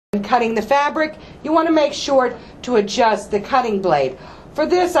When cutting the fabric, you want to make sure to adjust the cutting blade. For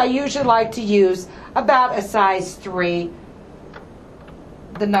this, I usually like to use about a size 3,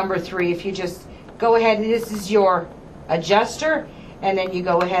 the number 3. If you just go ahead, and this is your adjuster, and then you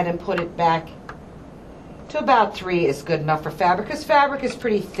go ahead and put it back to about 3 is good enough for fabric, because fabric is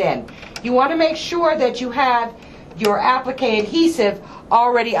pretty thin. You want to make sure that you have your applique adhesive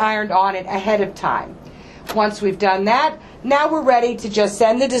already ironed on it ahead of time. Once we've done that, now we're ready to just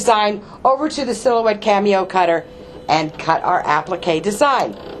send the design over to the Silhouette Cameo cutter and cut our applique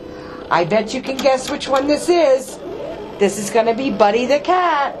design. I bet you can guess which one this is. This is going to be Buddy the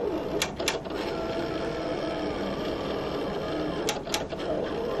cat.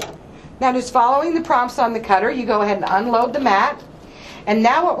 Now, just following the prompts on the cutter, you go ahead and unload the mat. And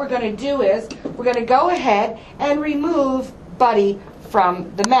now what we're going to do is we're going to go ahead and remove Buddy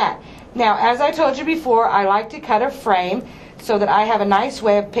from the mat. Now, as I told you before, I like to cut a frame so that I have a nice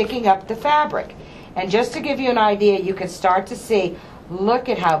way of picking up the fabric. And just to give you an idea, you can start to see, look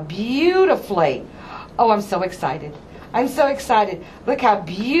at how beautifully, oh, I'm so excited. I'm so excited. Look how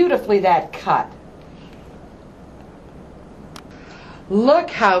beautifully that cut. Look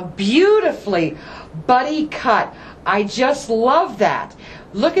how beautifully Buddy cut. I just love that.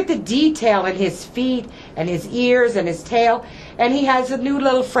 Look at the detail in his feet and his ears and his tail. And he has a new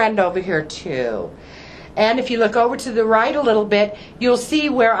little friend over here too. And if you look over to the right a little bit, you'll see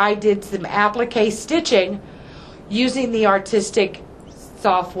where I did some applique stitching using the artistic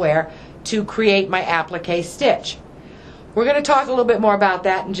software to create my applique stitch. We're going to talk a little bit more about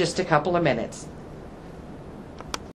that in just a couple of minutes.